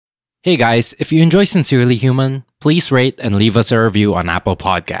Hey guys, if you enjoy Sincerely Human, please rate and leave us a review on Apple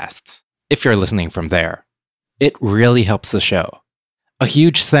Podcasts, if you're listening from there. It really helps the show. A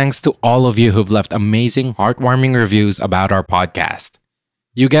huge thanks to all of you who've left amazing, heartwarming reviews about our podcast.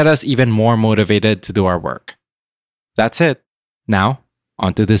 You get us even more motivated to do our work. That's it. Now,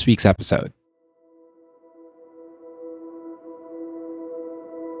 on to this week's episode.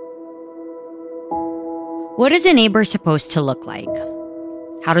 What is a neighbor supposed to look like?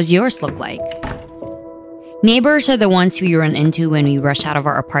 How does yours look like? Neighbors are the ones we run into when we rush out of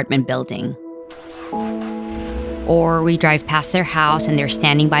our apartment building. Or we drive past their house and they're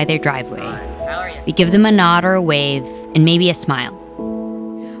standing by their driveway. We give them a nod or a wave and maybe a smile.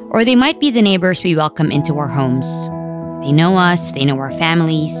 Or they might be the neighbors we welcome into our homes. They know us, they know our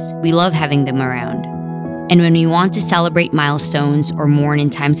families, we love having them around. And when we want to celebrate milestones or mourn in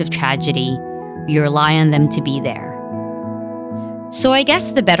times of tragedy, we rely on them to be there. So I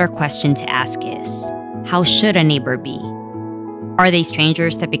guess the better question to ask is, how should a neighbor be? Are they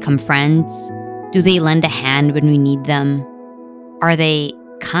strangers that become friends? Do they lend a hand when we need them? Are they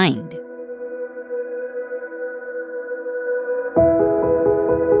kind?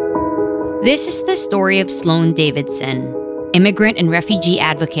 This is the story of Sloan Davidson, immigrant and refugee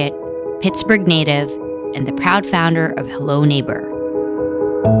advocate, Pittsburgh native, and the proud founder of Hello Neighbor.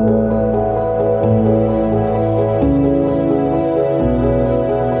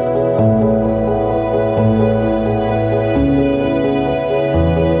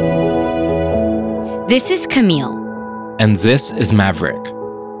 This is Camille. And this is Maverick.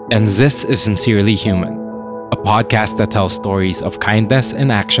 And this is Sincerely Human, a podcast that tells stories of kindness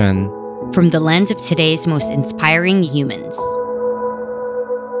in action From the lens of today's most inspiring humans.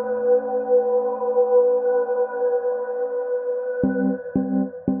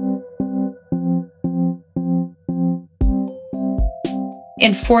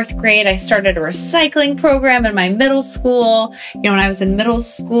 In fourth grade, I started a recycling program in my middle school. When I was in middle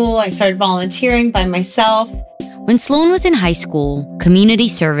school, I started volunteering by myself. When Sloan was in high school, community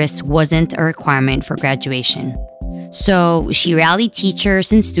service wasn't a requirement for graduation. So she rallied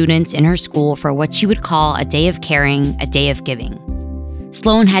teachers and students in her school for what she would call a day of caring, a day of giving.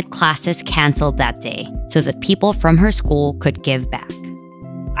 Sloan had classes canceled that day so that people from her school could give back.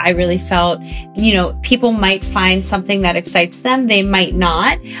 I really felt, people might find something that excites them. They might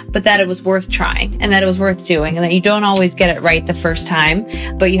not, but that it was worth trying and that it was worth doing and that you don't always get it right the first time,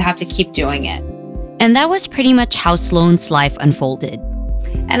 but you have to keep doing it. And that was pretty much how Sloan's life unfolded.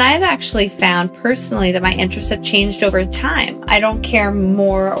 And I've actually found personally that my interests have changed over time. I don't care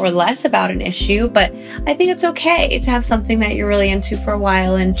more or less about an issue, but I think it's okay to have something that you're really into for a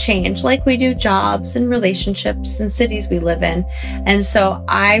while and change, like we do jobs and relationships and cities we live in. And so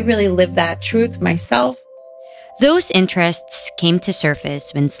I really live that truth myself. Those interests came to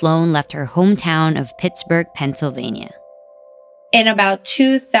surface when Sloan left her hometown of Pittsburgh, Pennsylvania. In about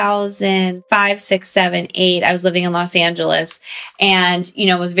 2005, 6, 7, 8, I was living in Los Angeles and,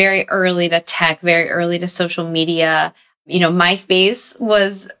 it was very early to tech, very early to social media. MySpace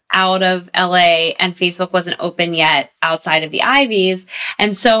was out of LA and Facebook wasn't open yet outside of the Ivies.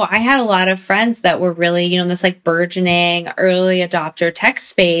 And so I had a lot of friends that were really, this like burgeoning early adopter tech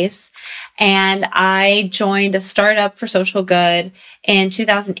space. And I joined a startup for social good in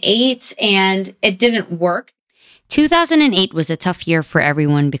 2008 and it didn't work. 2008 was a tough year for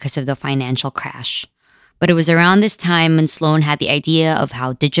everyone because of the financial crash. But it was around this time when Sloan had the idea of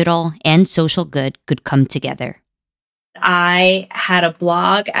how digital and social good could come together. I had a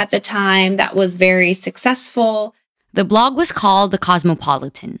blog at the time that was very successful. The blog was called The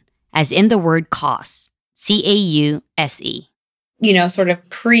Cosmopolitan, as in the word cause, C-A-U-S-E. Sort of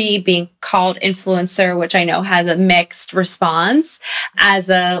pre being called influencer, which I know has a mixed response as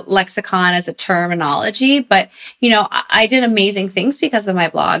a lexicon, as a terminology. But, I did amazing things because of my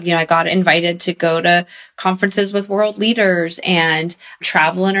blog. I got invited to go to conferences with world leaders and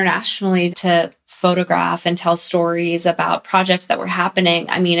travel internationally to photograph and tell stories about projects that were happening.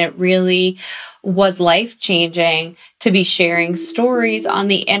 It really was life-changing to be sharing stories on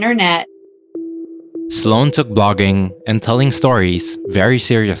the internet. Sloan took blogging and telling stories very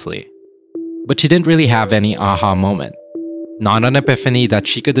seriously. But she didn't really have any aha moment. Not an epiphany that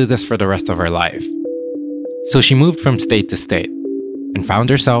she could do this for the rest of her life. So she moved from state to state and found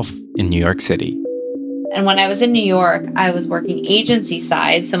herself in New York City. And when I was in New York, I was working agency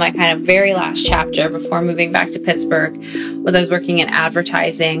side. So my kind of very last chapter before moving back to Pittsburgh was I was working in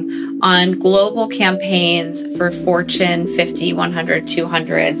advertising on global campaigns for Fortune 50, 100,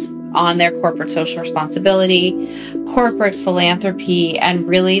 200s on their corporate social responsibility, corporate philanthropy, and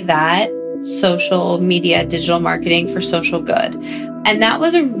really that social media, digital marketing for social good. And that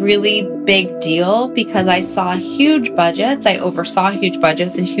was a really big deal because I saw huge budgets. I oversaw huge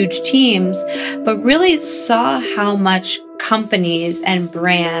budgets and huge teams, but really saw how much companies and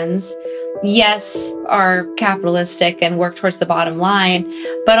brands, yes, are capitalistic and work towards the bottom line,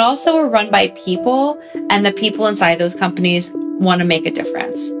 but also are run by people, and the people inside those companies want to make a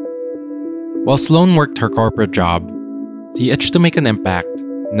difference. While Sloan worked her corporate job, the itch to make an impact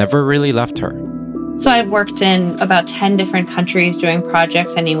never really left her. So I've worked in about 10 different countries doing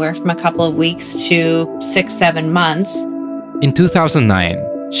projects anywhere from a couple of weeks to 6-7 months. In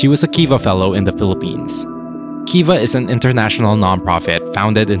 2009, she was a Kiva Fellow in the Philippines. Kiva is an international nonprofit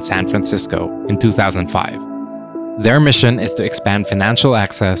founded in San Francisco in 2005. Their mission is to expand financial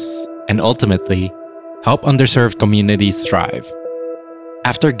access and ultimately help underserved communities thrive.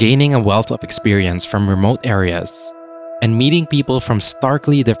 After gaining a wealth of experience from remote areas and meeting people from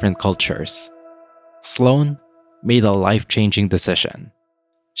starkly different cultures, Sloan made a life-changing decision.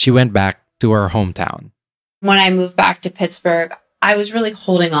 She went back to her hometown. When I moved back to Pittsburgh, I was really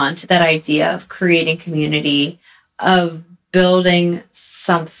holding on to that idea of creating community, of building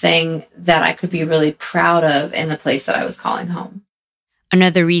something that I could be really proud of in the place that I was calling home.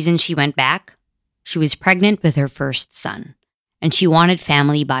 Another reason she went back, she was pregnant with her first son, and she wanted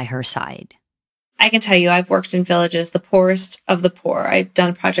family by her side. I can tell you, I've worked in villages, the poorest of the poor. I've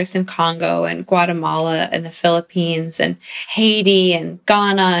done projects in Congo and Guatemala and the Philippines and Haiti and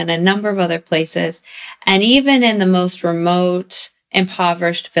Ghana and a number of other places. And even in the most remote,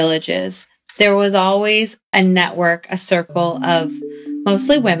 impoverished villages, there was always a network, a circle of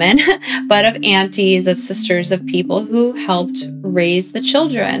mostly women, but of aunties, of sisters, of people who helped raise the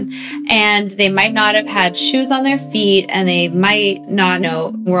children. And they might not have had shoes on their feet, and they might not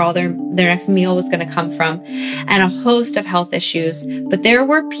know where all their next meal was going to come from, and a host of health issues. But there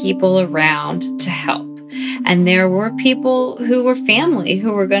were people around to help. And there were people who were family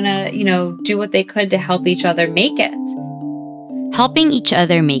who were going to, do what they could to help each other make it. Helping each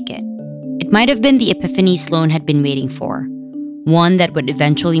other make it. It might have been the epiphany Sloan had been waiting for. One that would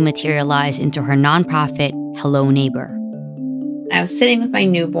eventually materialize into her nonprofit, Hello Neighbor. I was sitting with my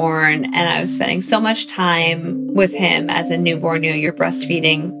newborn, and I was spending so much time with him as a newborn. You're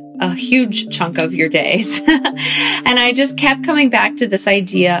breastfeeding a huge chunk of your days. And I just kept coming back to this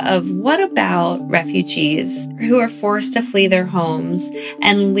idea of, what about refugees who are forced to flee their homes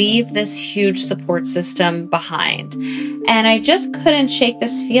and leave this huge support system behind? And I just couldn't shake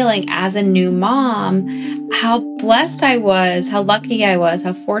this feeling as a new mom, how blessed I was, how lucky I was,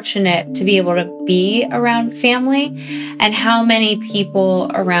 how fortunate to be able to be around family, and how many people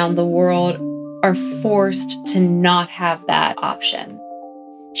around the world are forced to not have that option.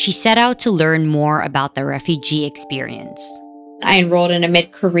 She set out to learn more about the refugee experience. I enrolled in a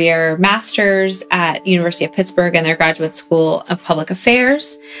mid-career master's at University of Pittsburgh in their Graduate School of Public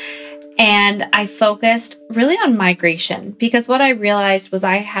Affairs. And I focused really on migration, because what I realized was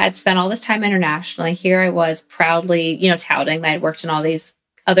I had spent all this time internationally. Here I was proudly, touting that I'd worked in all these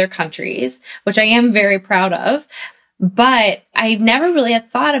other countries, which I am very proud of. But I never really had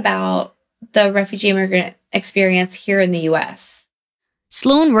thought about the refugee immigrant experience here in the U.S.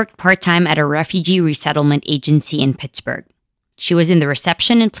 Sloan worked part-time at a refugee resettlement agency in Pittsburgh. She was in the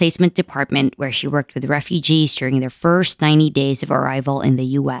reception and placement department, where she worked with refugees during their first 90 days of arrival in the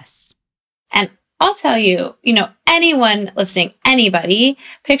U.S. And I'll tell you, anyone listening, anybody,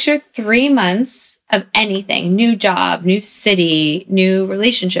 picture 3 months of anything, new job, new city, new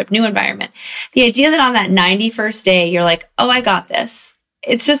relationship, new environment. The idea that on that 91st day, you're like, oh, I got this.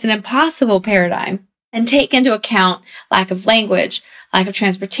 It's just an impossible paradigm. And take into account lack of language, lack of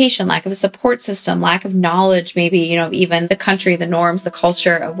transportation, lack of a support system, lack of knowledge, maybe, even the country, the norms, the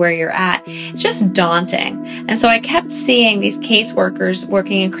culture of where you're at. It's just daunting. And so I kept seeing these caseworkers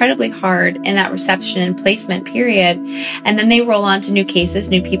working incredibly hard in that reception and placement period. And then they roll on to new cases,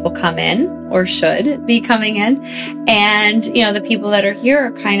 new people come in, or should be coming in. And, the people that are here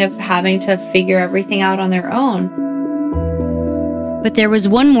are kind of having to figure everything out on their own. But there was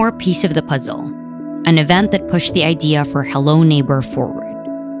one more piece of the puzzle. An event that pushed the idea for Hello Neighbor forward.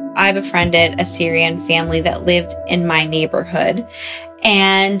 I befriended a Syrian family that lived in my neighborhood.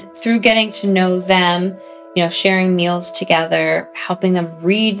 And through getting to know them, sharing meals together, helping them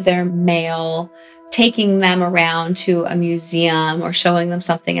read their mail, taking them around to a museum or showing them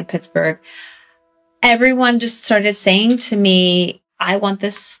something in Pittsburgh, everyone just started saying to me, I want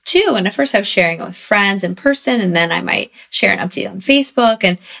this too. And at first I was sharing it with friends in person, and then I might share an update on Facebook.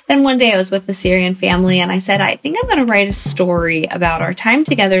 And then one day I was with the Syrian family, and I said, I think I'm going to write a story about our time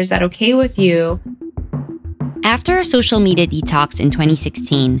together. Is that okay with you? After a social media detox in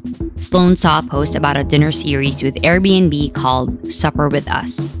 2016, Sloan saw a post about a dinner series with Airbnb called Supper with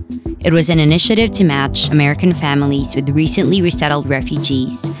Us. It was an initiative to match American families with recently resettled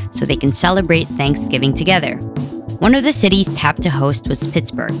refugees so they can celebrate Thanksgiving together. One of the cities tapped to host was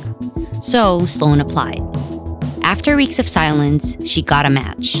Pittsburgh, so Sloan applied. After weeks of silence, she got a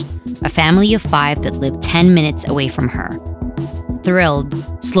match, a family of 5 that lived 10 minutes away from her. Thrilled,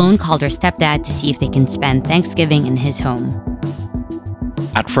 Sloan called her stepdad to see if they can spend Thanksgiving in his home.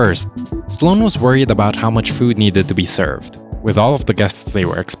 At first, Sloan was worried about how much food needed to be served, with all of the guests they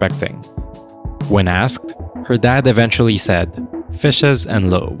were expecting. When asked, her dad eventually said, "Fishes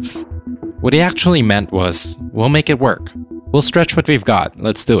and loaves." What he actually meant was, "We'll make it work. We'll stretch what we've got,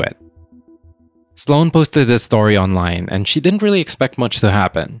 let's do it." Sloan posted this story online, and she didn't really expect much to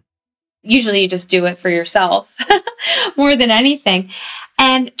happen. Usually you just do it for yourself more than anything.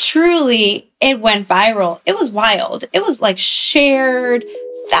 And truly, it went viral. It was wild. It was like shared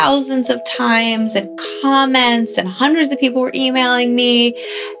thousands of times and comments, and hundreds of people were emailing me.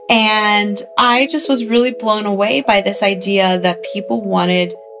 And I just was really blown away by this idea that people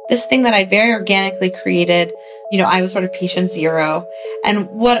wanted this thing that I very organically created. You know, I was sort of patient zero. And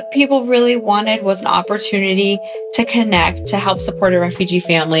what people really wanted was an opportunity to connect, to help support a refugee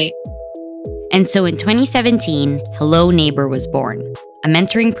family. And so in 2017, Hello Neighbor was born, a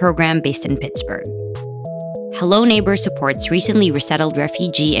mentoring program based in Pittsburgh. Hello Neighbor supports recently resettled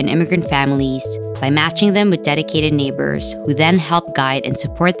refugee and immigrant families by matching them with dedicated neighbors who then help guide and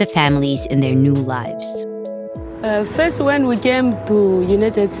support the families in their new lives. First, when we came to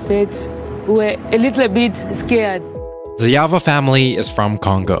United States, we were a little bit scared. The Yava family is from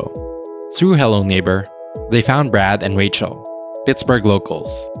Congo. Through Hello Neighbor, they found Brad and Rachel, Pittsburgh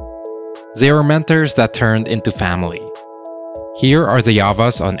locals. They were mentors that turned into family. Here are the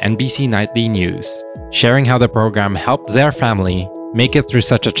Yavas on NBC Nightly News, sharing how the program helped their family make it through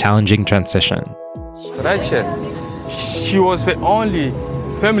such a challenging transition. Rachel, she was the only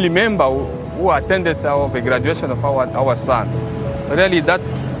family member who attended the graduation of our son. Really,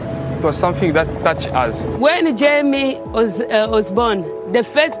 it was something that touched us. When Jamie was born, the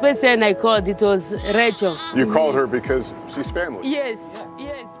first person I called, it was Rachel. You called her because she's family? Yes,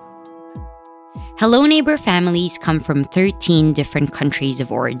 yes. Hello Neighbor families come from 13 different countries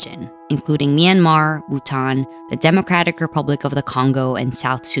of origin, including Myanmar, Bhutan, the Democratic Republic of the Congo, and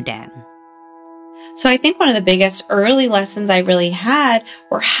South Sudan. So I think one of the biggest early lessons I really had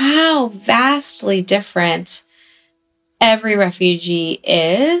were how vastly different every refugee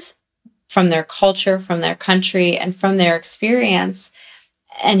is from their culture, from their country, and from their experience.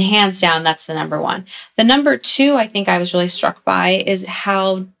 And hands down, that's the number one. The number two, I think I was really struck by is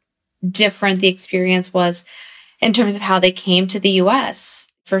how different the experience was in terms of how they came to the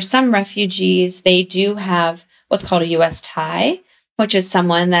U.S. For some refugees, they do have what's called a U.S. tie, which is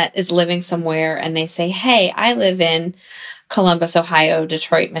someone that is living somewhere and they say, "Hey, I live in Columbus, Ohio,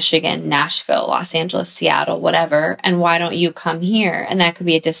 Detroit, Michigan, Nashville, Los Angeles, Seattle, whatever, and why don't you come here?" And that could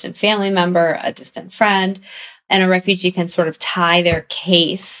be a distant family member, a distant friend, and a refugee can sort of tie their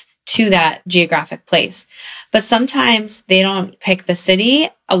case to that geographic place. But sometimes they don't pick the city.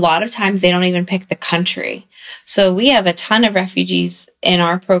 A lot of times they don't even pick the country. So we have a ton of refugees in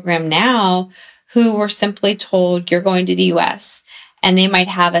our program now who were simply told, "You're going to the US." And they might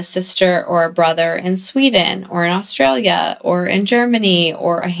have a sister or a brother in Sweden or in Australia or in Germany,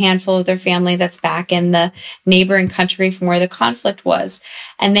 or a handful of their family that's back in the neighboring country from where the conflict was.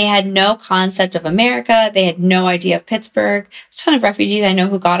 And they had no concept of America. They had no idea of Pittsburgh. There's a ton of refugees I know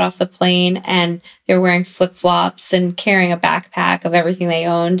who got off the plane and they're wearing flip-flops and carrying a backpack of everything they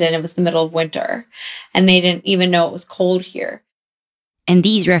owned, and it was the middle of winter. And they didn't even know it was cold here. And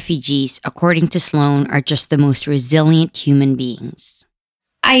these refugees, according to Sloan, are just the most resilient human beings.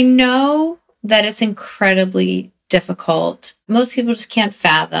 I know that it's incredibly difficult. Most people just can't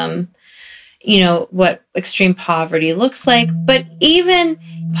fathom, what extreme poverty looks like. But even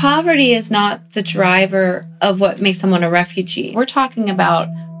poverty is not the driver of what makes someone a refugee. We're talking about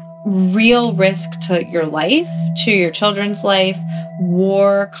real risk to your life, to your children's life,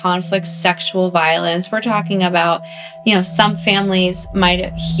 war, conflict, sexual violence. We're talking about, some families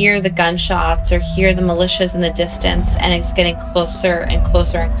might hear the gunshots or hear the militias in the distance, and it's getting closer and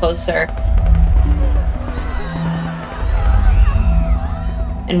closer and closer.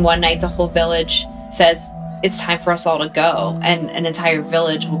 And one night the whole village says, "It's time for us all to go." And an entire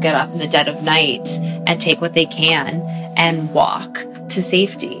village will get up in the dead of night and take what they can and walk to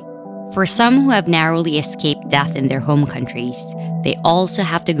safety. For some who have narrowly escaped death in their home countries, they also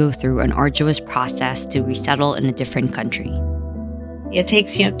have to go through an arduous process to resettle in a different country. It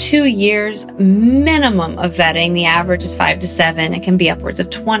takes, 2 years minimum of vetting. The average is 5 to 7. It can be upwards of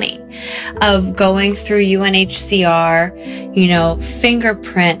 20 of going through UNHCR,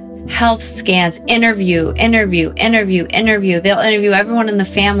 fingerprint, health scans, interview. They'll interview everyone in the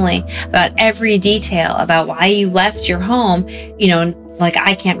family about every detail about why you left your home, like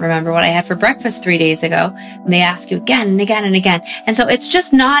I can't remember what I had for breakfast 3 days ago. And they ask you again and again and again. And so it's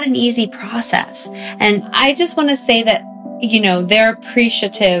just not an easy process. And I just want to say that, they're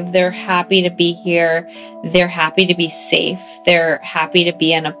appreciative. They're happy to be here. They're happy to be safe. They're happy to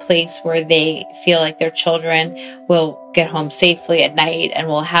be in a place where they feel like their children will get home safely at night and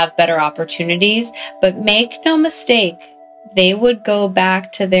will have better opportunities. But make no mistake, they would go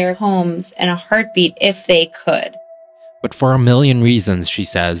back to their homes in a heartbeat if they could. But for a million reasons, she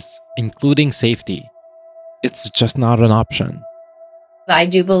says, including safety, it's just not an option. I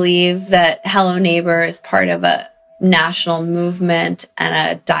do believe that Hello Neighbor is part of a national movement and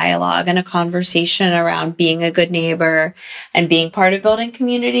a dialogue and a conversation around being a good neighbor and being part of building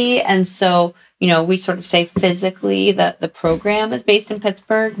community. And so, we sort of say physically that the program is based in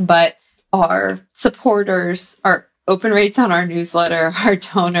Pittsburgh, but our supporters, our open rates on our newsletter, our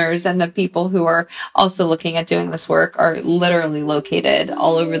donors, and the people who are also looking at doing this work are literally located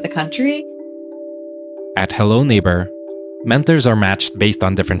all over the country. At Hello Neighbor, mentors are matched based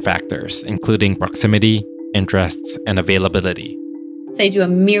on different factors, including proximity, interests, and availability. They do a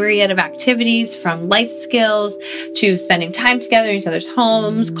myriad of activities from life skills to spending time together in each other's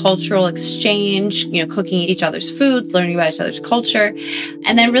homes, cultural exchange, cooking each other's foods, learning about each other's culture,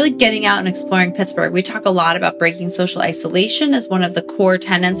 and then really getting out and exploring Pittsburgh. We talk a lot about breaking social isolation as one of the core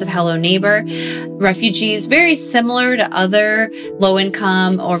tenets of Hello Neighbor. Refugees, very similar to other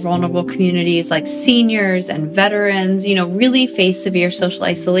low-income or vulnerable communities like seniors and veterans, really face severe social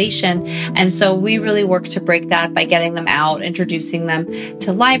isolation. And so we really work to break that by getting them out, introducing them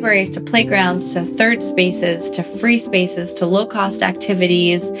to libraries, to playgrounds, to third spaces, to free spaces, to low-cost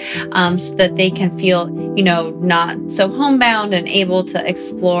activities, so that they can feel, not so homebound and able to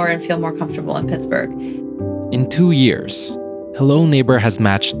explore and feel more comfortable in Pittsburgh. In 2 years, Hello Neighbor has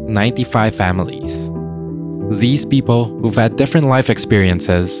matched 95 families. These people who've had different life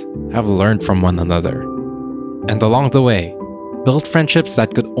experiences have learned from one another. And along the way, built friendships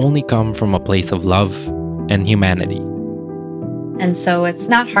that could only come from a place of love and humanity. And so it's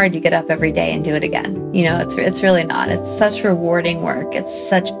not hard to get up every day and do it again. It's really not. It's such rewarding work. It's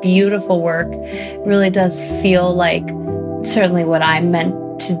such beautiful work. It really does feel like certainly what I'm meant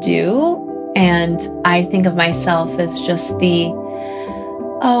to do. And I think of myself as just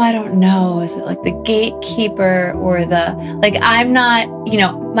I don't know, is it like the gatekeeper or I'm not,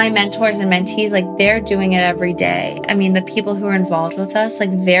 my mentors and mentees, they're doing it every day. I mean, the people who are involved with us,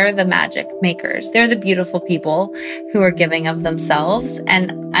 they're the magic makers. They're the beautiful people who are giving of themselves.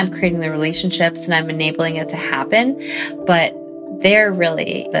 And I'm creating the relationships and I'm enabling it to happen. But they're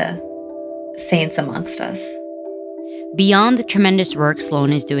really the saints amongst us. Beyond the tremendous work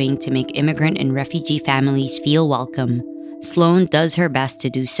Sloan is doing to make immigrant and refugee families feel welcome, Sloan does her best to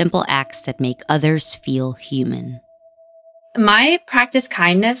do simple acts that make others feel human. My practice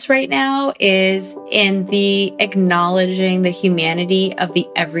kindness right now is in the acknowledging the humanity of the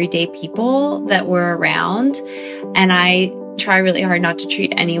everyday people that we're around. And I try really hard not to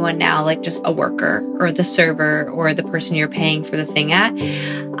treat anyone now like just a worker or the server or the person you're paying for the thing at.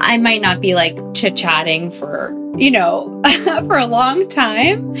 I might not be chit-chatting for, for a long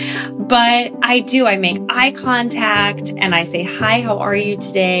time, but I make eye contact and I say, hi, how are you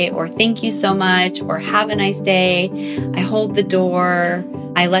today? Or thank you so much, or have a nice day. I hold the door.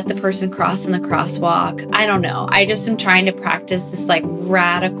 I let the person cross in the crosswalk. I don't know. I just am trying to practice this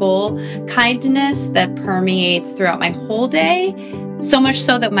radical kindness that permeates throughout my whole day. So much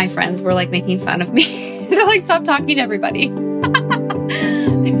so that my friends were making fun of me. They're stop talking to everybody.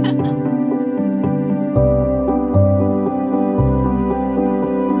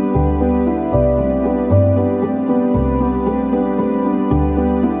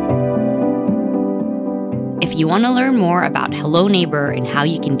 If you want to learn more about Hello Neighbor and how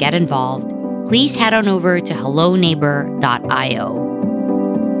you can get involved, please head on over to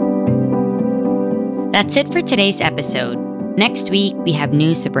helloneighbor.io. That's it for today's episode. Next week, we have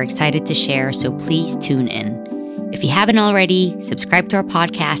news that we're excited to share, so please tune in. If you haven't already, subscribe to our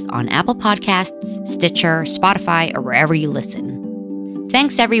podcast on Apple Podcasts, Stitcher, Spotify, or wherever you listen.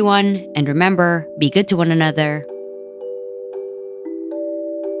 Thanks, everyone, and remember, be good to one another.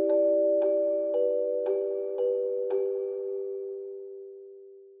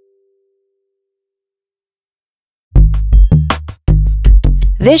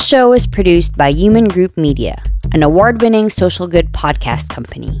 This show is produced by Human Group Media. an award-winning social good podcast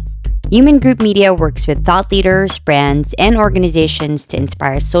company. Human Group Media works with thought leaders, brands, and organizations to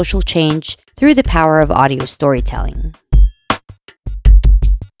inspire social change through the power of audio storytelling.